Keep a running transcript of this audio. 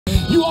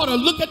You ought to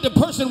look at the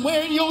person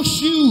wearing your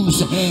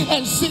shoes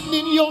and sitting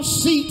in your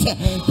seat,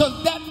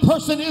 because that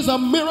person is a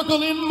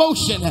miracle in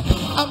motion.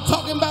 I'm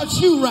talking about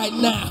you right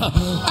now.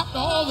 After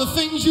all the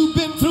things you've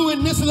been through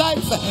in this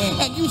life,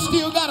 and you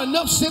still got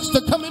enough sense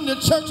to come into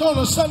church on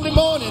a Sunday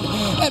morning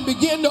and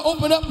begin to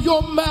open up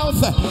your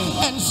mouth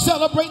and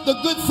celebrate the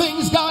good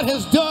things God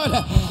has done.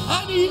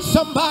 I need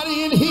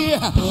somebody in here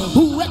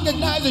who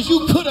recognizes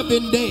you could have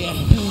been dead.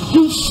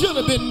 You should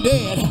have been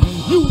dead.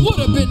 You would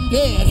have been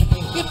dead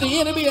if the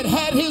enemy had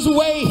had his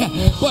way.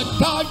 But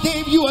God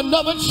gave you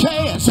another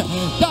chance.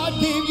 God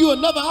gave you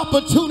another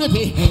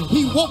opportunity.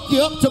 He woke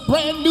you up to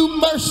brand new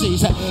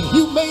mercies.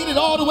 You made it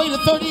all the way to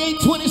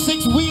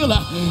 3826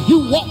 Wheeler.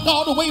 You walked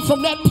all the way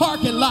from that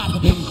parking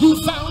lot.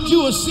 You found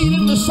you a seat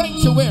in the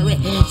sanctuary.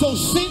 So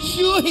since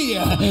you're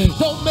here,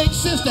 don't make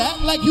sense to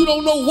act like you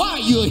don't know why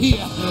you're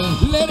here.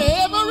 Let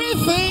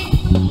everything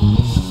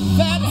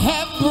that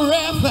have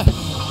breath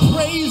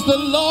praise the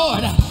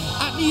Lord.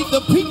 I need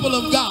the people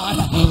of God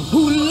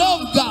who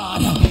love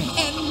God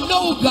and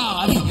know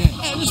God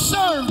and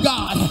serve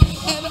God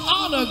and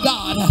honor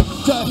God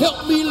to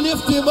help me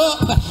lift him up.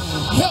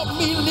 Help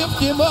me lift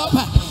him up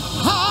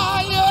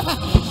higher,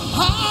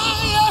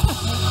 higher,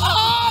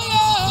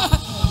 higher,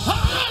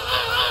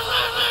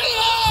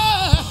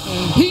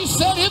 higher. He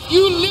said, if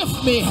you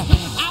lift me,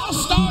 I'll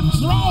start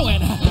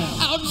drawing.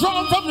 I'll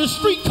draw from the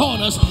street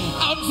corners.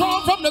 I'll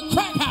draw from the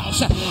crack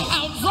house.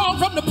 I'll draw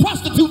from the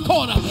prostitute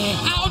corner.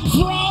 I'll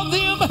draw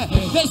them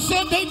that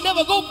said they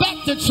never go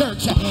back to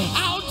church.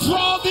 I'll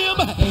draw them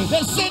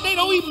that said they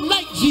don't even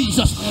like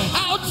Jesus.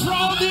 I'll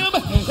draw them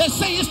that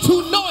say it's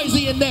too noisy